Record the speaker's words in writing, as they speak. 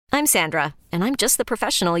I'm Sandra, and I'm just the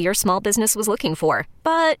professional your small business was looking for.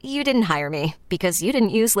 But you didn't hire me because you didn't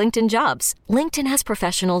use LinkedIn Jobs. LinkedIn has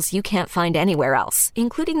professionals you can't find anywhere else,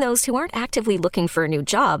 including those who aren't actively looking for a new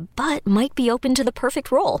job, but might be open to the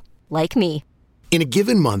perfect role, like me. In a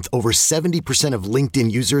given month, over 70% of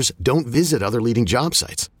LinkedIn users don't visit other leading job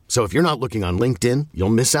sites. So if you're not looking on LinkedIn, you'll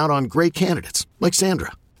miss out on great candidates like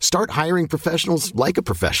Sandra. Start hiring professionals like a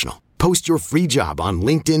professional. Post your free job on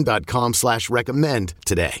linkedin.com/recommend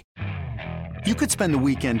today. You could spend the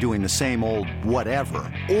weekend doing the same old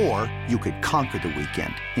whatever, or you could conquer the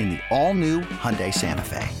weekend in the all-new Hyundai Santa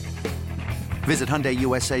Fe. Visit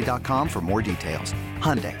HyundaiUSA.com for more details.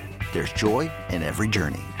 Hyundai, there's joy in every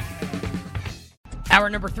journey. Hour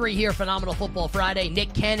number 3 here, Phenomenal Football Friday.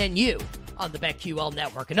 Nick, Ken, and you on the BetQL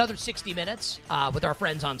Network. Another 60 minutes with our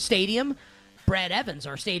friends on Stadium. Brad Evans,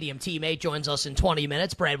 our Stadium teammate, joins us in 20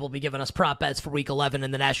 minutes. Brad will be giving us prop bets for Week 11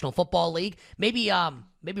 in the National Football League.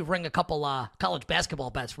 Maybe ring a couple college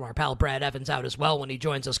basketball bets from our pal Brad Evans out as well when he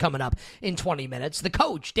joins us coming up in 20 minutes. The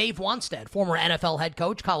coach, Dave Wanstead, former NFL head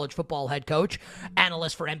coach, college football head coach,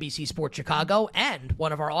 analyst for NBC Sports Chicago, and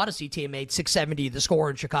one of our Odyssey teammates, 670 The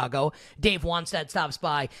Score in Chicago. Dave Wanstead stops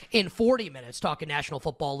by in 40 minutes talking National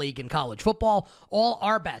Football League and college football. All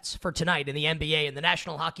our bets for tonight in the NBA and the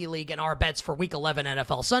National Hockey League, and our bets for Week 11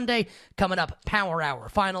 NFL Sunday coming up. Power hour,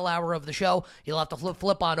 final hour of the show. You'll have to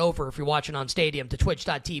flip on over if you're watching on Stadium to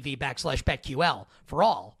twitch.tv/BetQL for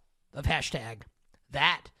all of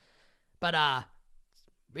 #that. But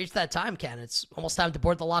reached that time, Ken. It's almost time to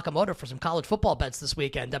board the locomotive for some college football bets this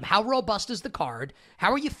weekend. How robust is the card?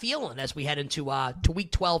 How are you feeling as we head into to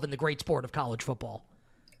Week 12 in the great sport of college football?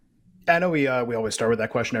 I know we always start with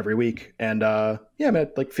that question every week, and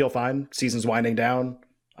feel fine. Season's winding down.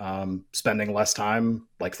 Spending less time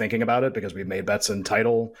thinking about it because we've made bets in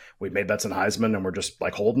title, we've made bets in Heisman, and we're just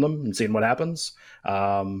holding them and seeing what happens.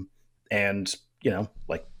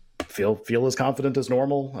 Feel as confident as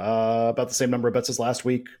normal about the same number of bets as last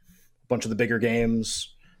week. A bunch of the bigger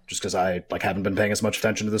games, just because I haven't been paying as much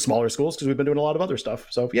attention to the smaller schools because we've been doing a lot of other stuff.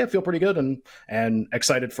 So yeah, feel pretty good and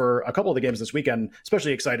excited for a couple of the games this weekend.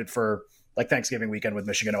 Especially excited for Thanksgiving weekend with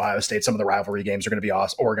Michigan, Ohio State. Some of the rivalry games are going to be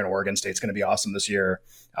awesome. Oregon State's going to be awesome this year.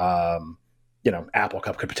 Apple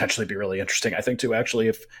Cup could potentially be really interesting, I think, too, actually,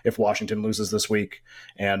 if Washington loses this week.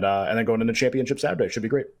 And then going into championship Saturday, it should be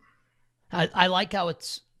great. I like how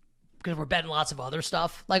it's, because we're betting lots of other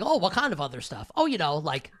stuff. What kind of other stuff?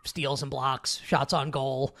 Steals and blocks, shots on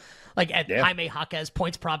goal. Jaime Jaquez,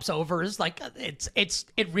 points, props, overs.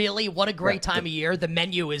 It really, what a great time of year. The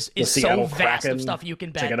menu is so vast of stuff you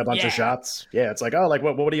can bet. Taking a bunch of shots. Yeah, it's what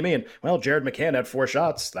do you mean? Well, Jared McCann had 4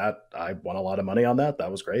 shots. That I won a lot of money on that. That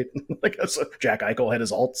was great. Jack Eichel had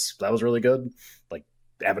his alts. That was really good.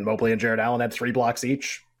 Evan Mobley and Jared Allen had 3 blocks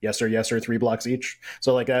each. Yes, sir, 3 blocks each.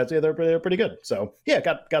 So they're pretty good. So yeah,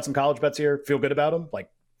 got some college bets here. Feel good about them.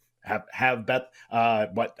 Have bet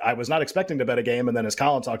what I was not expecting to bet a game, and then as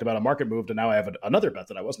Colin talked about, a market moved, and now I have another bet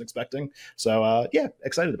that I wasn't expecting. So yeah,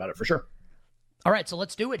 excited about it for sure. All right, so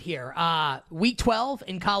let's do it here. Week 12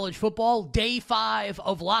 in college football, day 5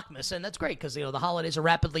 of Lockmas, and that's great because the holidays are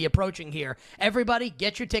rapidly approaching here. Everybody,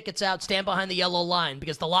 get your tickets out, stand behind the yellow line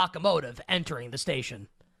because the locomotive entering the station.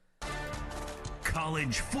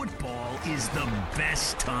 College football is the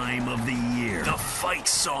best time of the year. The fight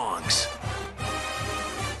songs.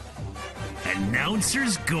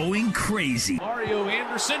 Announcers going crazy. Mario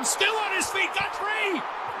Anderson still on his feet, got 3!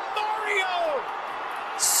 Mario!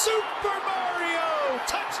 Super Mario!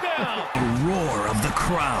 Touchdown! The roar of the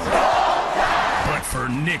crowd. But for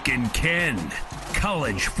Nick and Ken,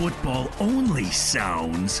 college football only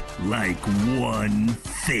sounds like one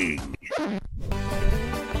thing.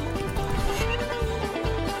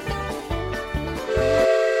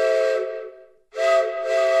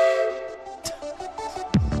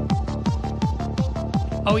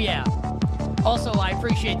 Oh yeah. Also, I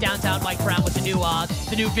appreciate Downtown Mike Brown with the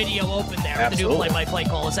new video open there. Absolutely. The new play-by-play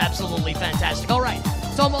call is absolutely fantastic. All right,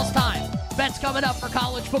 it's almost time. Bets coming up for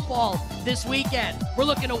college football this weekend. We're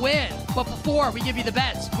looking to win, but before we give you the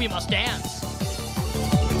bets, we must dance.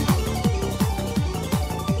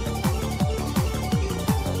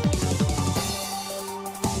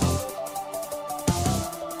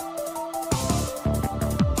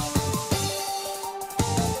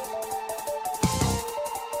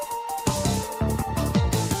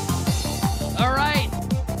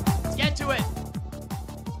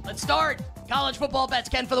 Start college football bets,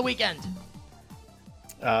 Ken, for the weekend.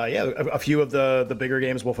 A few of the bigger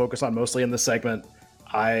games we'll focus on mostly in this segment.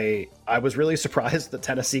 I was really surprised that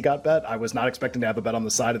Tennessee got bet. I was not expecting to have a bet on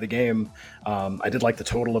the side of the game. I did like the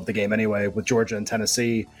total of the game anyway with Georgia and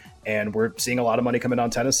Tennessee, and we're seeing a lot of money coming on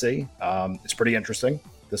Tennessee. It's pretty interesting.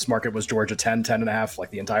 This market was Georgia 10.5 like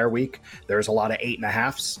the entire week. There's a lot of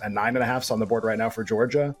 8.5s and 9.5s on the board right now for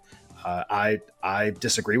Georgia. I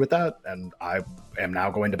disagree with that, and I am now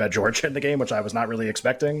going to bet Georgia in the game, which I was not really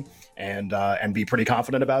expecting, and be pretty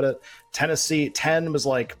confident about it. Tennessee 10 was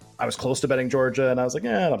like, I was close to betting Georgia, and I was like,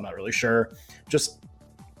 I'm not really sure.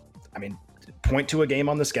 Point to a game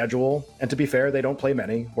on the schedule, and to be fair, they don't play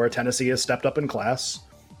many, where Tennessee has stepped up in class,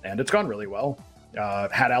 and it's gone really well.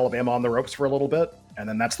 Had Alabama on the ropes for a little bit, and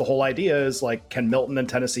then that's the whole idea is like, can Milton and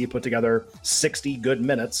Tennessee put together 60 good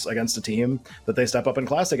minutes against a team that they step up in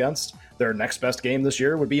class against? Their next best game this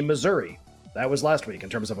year would be Missouri. That was last week in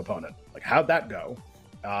terms of opponent. Like, how'd that go?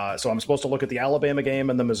 So I'm supposed to look at the Alabama game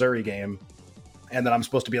and the Missouri game, and then I'm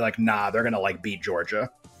supposed to be like, nah, they're going to like beat Georgia.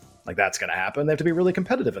 Like, that's going to happen. They have to be really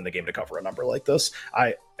competitive in the game to cover a number like this.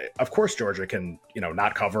 Of course, Georgia can,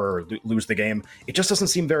 not cover or lose the game. It just doesn't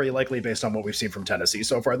seem very likely based on what we've seen from Tennessee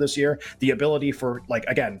so far this year. The ability for,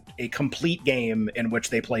 again, a complete game in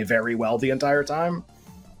which they play very well the entire time.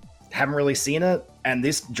 Haven't really seen it. And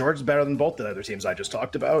Georgia's better than both the other teams I just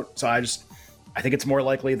talked about. So I think it's more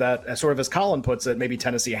likely that, as Colin puts it, maybe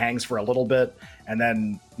Tennessee hangs for a little bit and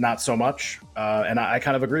then not so much. And I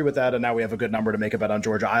kind of agree with that. And now we have a good number to make a bet on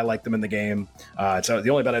Georgia. I like them in the game. So the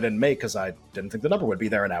only bet I didn't make because I didn't think the number would be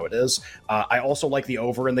there, and now it is. I also like the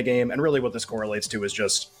over in the game. And really what this correlates to is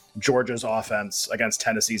just Georgia's offense against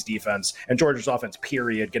Tennessee's defense, and Georgia's offense,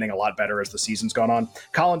 period, getting a lot better as the season's gone on.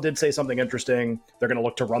 Colin did say something interesting. They're going to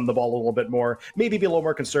look to run the ball a little bit more, maybe be a little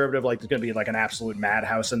more conservative, like there's going to be like an absolute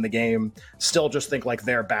madhouse in the game. Still just think like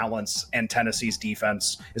their balance and Tennessee's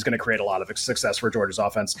defense is going to create a lot of success for Georgia's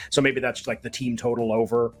offense. So maybe that's like the team total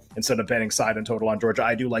over instead of betting side and total on Georgia.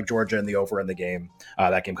 I do like Georgia in the over in the game.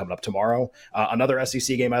 That game coming up tomorrow. Another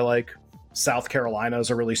SEC game I like. South Carolina is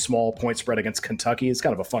a really small point spread against Kentucky. It's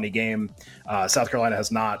kind of a funny game. South Carolina has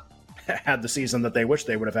not had the season that they wish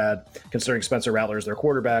they would have had, considering Spencer Rattler is their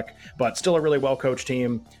quarterback, but still a really well-coached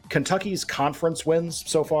team. Kentucky's conference wins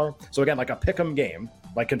so far. So again, like a pick'em game.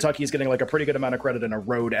 Like Kentucky's getting like a pretty good amount of credit in a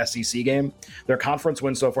road SEC game. Their conference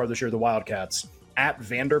wins so far this year, the Wildcats, at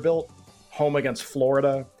Vanderbilt, home against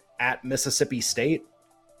Florida, at Mississippi State.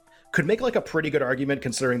 Could make like a pretty good argument,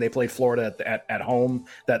 considering they played Florida at home,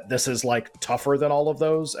 that this is like tougher than all of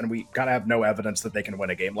those, and we kind of have no evidence that they can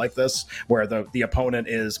win a game like this where the opponent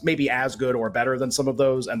is maybe as good or better than some of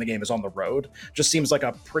those and the game is on the road. Just seems like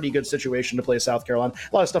a pretty good situation to play South Carolina.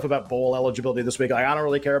 A lot of stuff about bowl eligibility this week. Like, I don't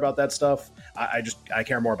really care about that stuff. I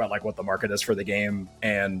care more about like what the market is for the game,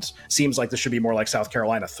 and seems like this should be more like South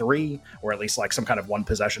Carolina 3, or at least like some kind of one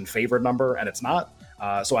possession favored number, and it's not.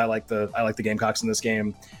 So I like the Gamecocks in this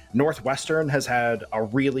game. Northwestern has had a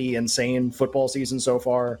really insane football season so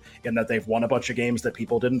far, in that they've won a bunch of games that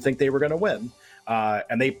people didn't think they were going to win.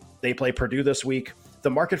 And they play Purdue this week. The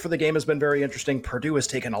market for the game has been very interesting. Purdue has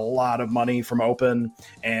taken a lot of money from open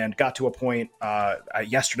and got to a point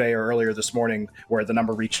yesterday or earlier this morning where the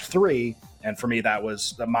number reached 3. And for me, that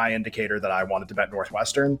was my indicator that I wanted to bet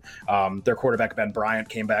Northwestern. Their quarterback, Ben Bryant,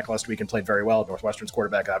 came back last week and played very well. Northwestern's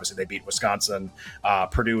quarterback, obviously, they beat Wisconsin.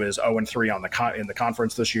 Purdue is 0-3 in the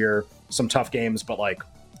conference this year. Some tough games, but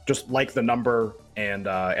just like the number and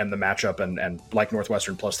the matchup, and like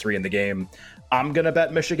Northwestern +3 in the game. I'm going to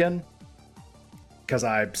bet Michigan, because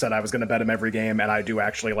I said I was going to bet him every game, and I do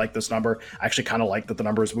actually like this number. I actually kind of like that the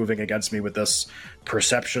number is moving against me with this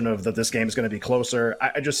perception of that this game is going to be closer.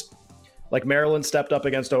 I just, like, Maryland stepped up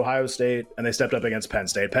against Ohio State, and they stepped up against Penn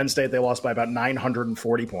State. Penn State, they lost by about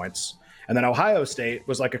 940 points. And then Ohio State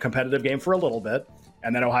was like a competitive game for a little bit,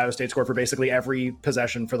 and then Ohio State scored for basically every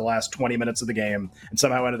possession for the last 20 minutes of the game, and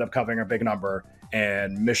somehow ended up covering a big number,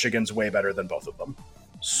 and Michigan's way better than both of them.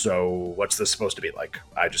 So what's this supposed to be like?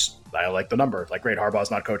 I like the number. Like, great,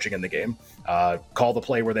 Harbaugh's not coaching in the game. Call the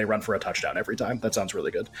play where they run for a touchdown every time. That sounds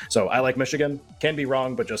really good. So I like Michigan. Can be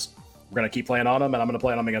wrong, but just we're going to keep playing on them, and I'm going to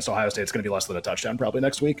play on them against Ohio State. It's going to be less than a touchdown probably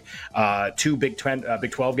next week. 2 Big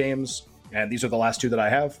 12 games, and these are the last 2 that I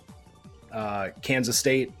have. Kansas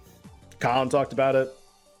State, Colin talked about it.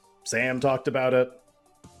 Sam talked about it.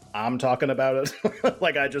 I'm talking about it.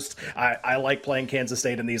 Like, I like playing Kansas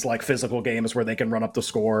State in these like physical games where they can run up the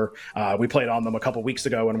score. We played on them a couple weeks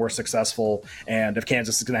ago and were successful. And if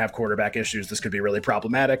Kansas is going to have quarterback issues, this could be really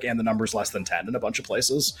problematic. And the number's less than 10 in a bunch of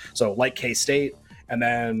places. So like K-State. And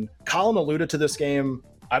then Colin alluded to this game.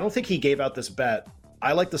 I don't think he gave out this bet.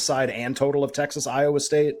 I like the side and total of Texas, Iowa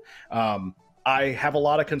State. I have a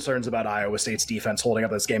lot of concerns about Iowa State's defense holding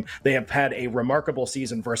up this game. They have had a remarkable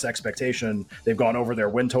season versus expectation. They've gone over their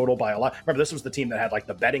win total by a lot. Remember, this was the team that had like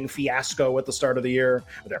the betting fiasco at the start of the year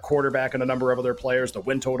with their quarterback and a number of other players. The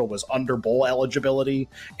win total was under bowl eligibility,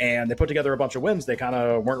 and they put together a bunch of wins they kind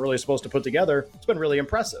of weren't really supposed to put together. It's been really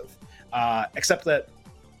impressive, except that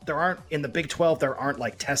there aren't, in the Big 12, there aren't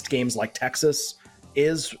like test games like Texas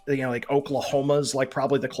is, like Oklahoma's like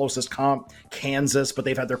probably the closest comp, Kansas, but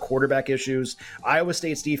they've had their quarterback issues. Iowa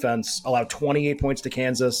State's defense allowed 28 points to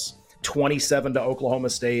Kansas, 27 to Oklahoma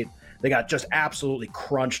State. They got just absolutely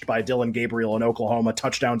crunched by Dylan Gabriel in Oklahoma,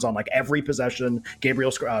 touchdowns on like every possession. Gabriel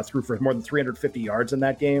threw for more than 350 yards in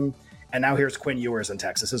that game. And now here's Quinn Ewers in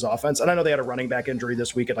Texas's offense. And I know they had a running back injury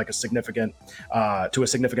this week at like a significant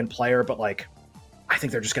player, but like, I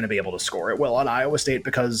think they're just going to be able to score it well on Iowa State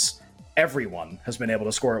because everyone has been able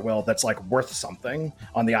to score it well that's like worth something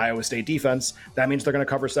on the Iowa State defense. That means they're going to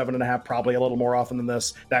cover 7.5 probably a little more often than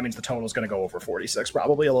this. That means the total is going to go over 46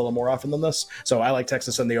 probably a little more often than this. So I like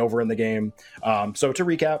Texas and the over in the game. So to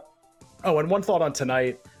recap, and one thought on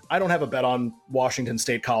tonight, I don't have a bet on Washington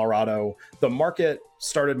State, Colorado. The market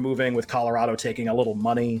started moving with Colorado taking a little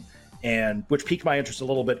money, and which piqued my interest a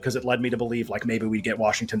little bit because it led me to believe like maybe we'd get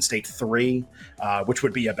Washington State 3, which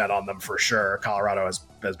would be a bet on them for sure. Colorado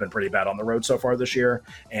has been pretty bad on the road so far this year,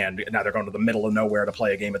 and now they're going to the middle of nowhere to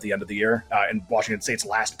play a game at the end of the year. And Washington State's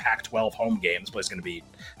last Pac-12 home game, this place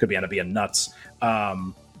could end up being nuts.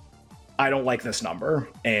 I don't like this number,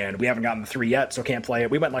 and we haven't gotten the 3 yet, so can't play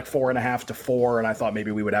it. We went like 4.5 to 4, and I thought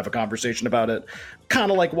maybe we would have a conversation about it.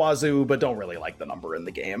 Kind of like Wazoo, but don't really like the number in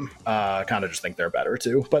the game. Kind of just think they're better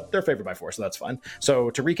too, but they're favored by 4, so that's fine.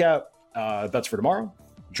 So to recap, bets for tomorrow: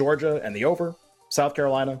 Georgia and the over, South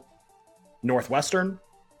Carolina, Northwestern,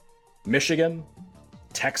 Michigan,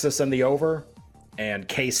 Texas and the over, and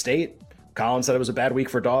K-State. Colin said it was a bad week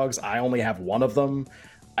for dogs. I only have one of them.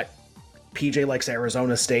 PJ likes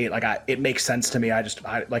Arizona State. It makes sense to me.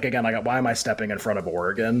 Why am I stepping in front of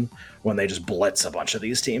Oregon when they just blitz a bunch of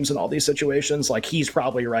these teams in all these situations? Like, he's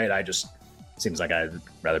probably right. Seems like I'd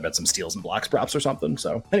rather bet some steals and blocks props or something.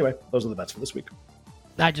 So anyway, those are the bets for this week.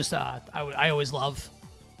 I always love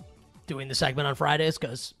doing the segment on Fridays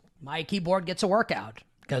because my keyboard gets a workout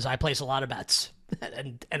because I place a lot of bets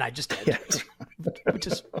and I just did, which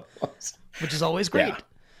is always great. Yeah.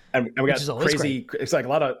 And we got crazy. It's like a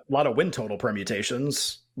lot of win total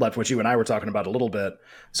permutations left, which you and I were talking about a little bit.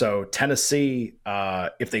 So Tennessee,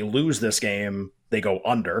 if they lose this game, they go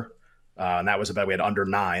under. And that was a bet we had under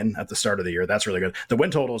 9 at the start of the year. That's really good. The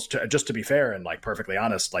win totals, just to be fair and like perfectly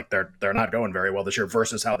honest, like they're not going very well this year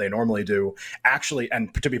versus how they normally do. Actually,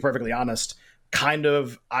 and to be perfectly honest, kind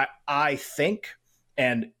of I think.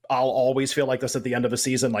 And I'll always feel like this at the end of a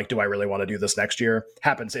season. Like, do I really want to do this next year?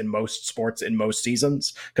 Happens in most sports, in most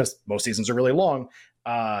seasons, because most seasons are really long.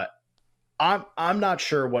 I'm not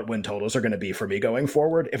sure what win totals are going to be for me going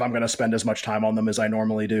forward. If I'm going to spend as much time on them as I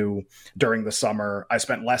normally do during the summer. I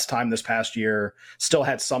spent less time this past year, still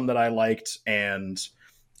had some that I liked. And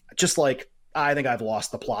just like, I think I've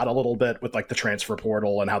lost the plot a little bit with like the transfer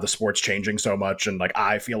portal and how the sport's changing so much. And like,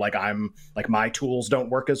 I feel like my tools don't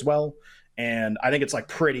work as well. And I think it's like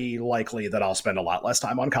pretty likely that I'll spend a lot less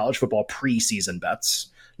time on college football preseason bets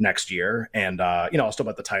next year. And, I'll still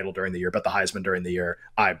bet the title during the year, bet the Heisman during the year.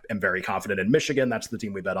 I am very confident in Michigan. That's the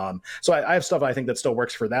team we bet on. So I have stuff I think that still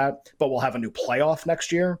works for that, but we'll have a new playoff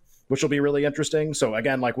next year, which will be really interesting. So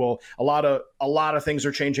again, like, a lot of things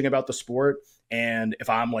are changing about the sport. And if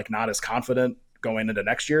I'm like not as confident going into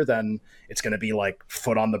next year, then it's going to be like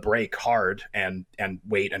foot on the brake hard and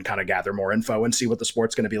wait and kind of gather more info and see what the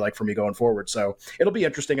sport's going to be like for me going forward. So it'll be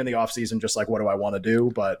interesting in the off season, just like, what do I want to do?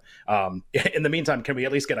 But in the meantime, can we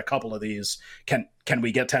at least get a couple of these? Can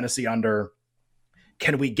we get Tennessee under?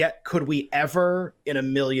 Could we ever in a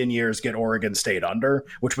million years get Oregon State under,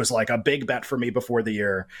 which was like a big bet for me before the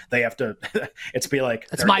year? They have to, it's be like,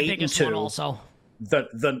 that's my biggest one also. They're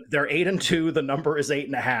 8-2. The number is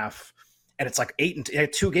 8.5. And it's like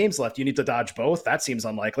 2 games left. You need to dodge both. That seems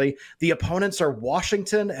unlikely. The opponents are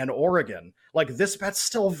Washington and Oregon. Like, this bet's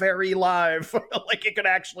still very live. Like, it could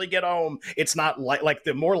actually get home. It's not like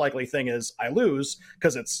the more likely thing is I lose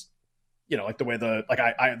because it's, like the way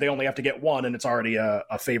they only have to get 1 and it's already a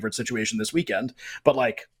favorite situation this weekend. But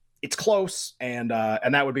like, it's close and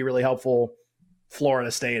that would be really helpful. Florida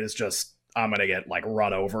State is just, I'm going to get like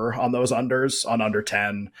run over on those unders on under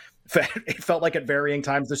 10. It felt like at varying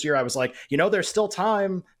times this year, I was like, there's still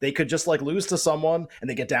time. They could just like lose to someone and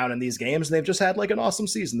they get down in these games and they've just had like an awesome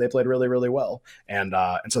season. They played really, really well. And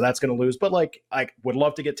so that's going to lose. But like, I would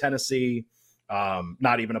love to get Tennessee.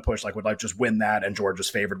 Not even a push, like would like just win that and Georgia's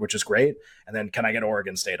favored, which is great. And then can I get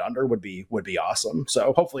Oregon State under would be awesome.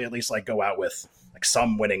 So hopefully at least like go out with like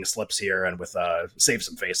some winning slips here and with save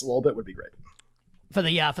some face a little bit would be great. For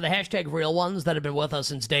the hashtag real ones that have been with us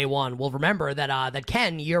since day one, we'll remember that that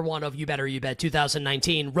Ken, year one of You Better You Bet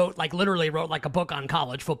 2019, literally wrote like a book on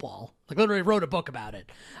college football. Like literally wrote a book about it.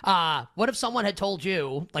 What if someone had told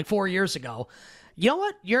you like 4 years ago, you know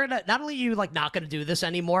what? You're not only are you like not going to do this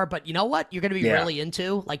anymore, but you know what? You're going to be really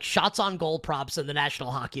into like shots on goal props in the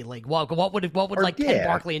National Hockey League. What would Ken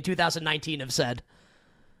Barkley in 2019 have said?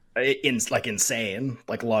 Insane,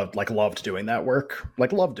 loved doing that work,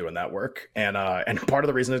 loved doing that work. And part of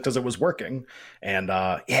the reason is because it was working. And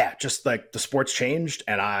just like the sport's changed.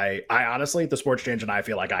 And I honestly, the sports changed and I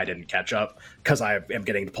feel like I didn't catch up because I am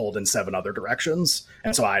getting pulled in 7 other directions.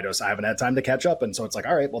 And so I haven't had time to catch up. And so it's like,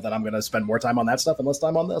 all right, well then I'm going to spend more time on that stuff and less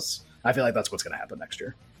time on this. I feel like that's what's going to happen next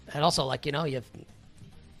year. And also you have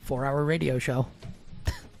 4-hour radio show.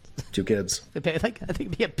 2 kids. I think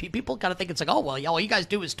people kind of think it's like, all you guys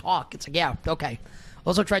do is talk. It's like, yeah, okay.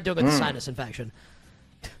 Also tried doing it with the sinus infection.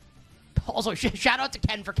 Also, shout out to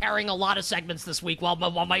Ken for carrying a lot of segments this week while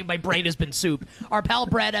my brain has been soup. Our pal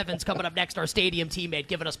Brad Evans coming up next, our stadium teammate,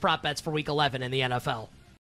 giving us prop bets for Week 11 in the NFL.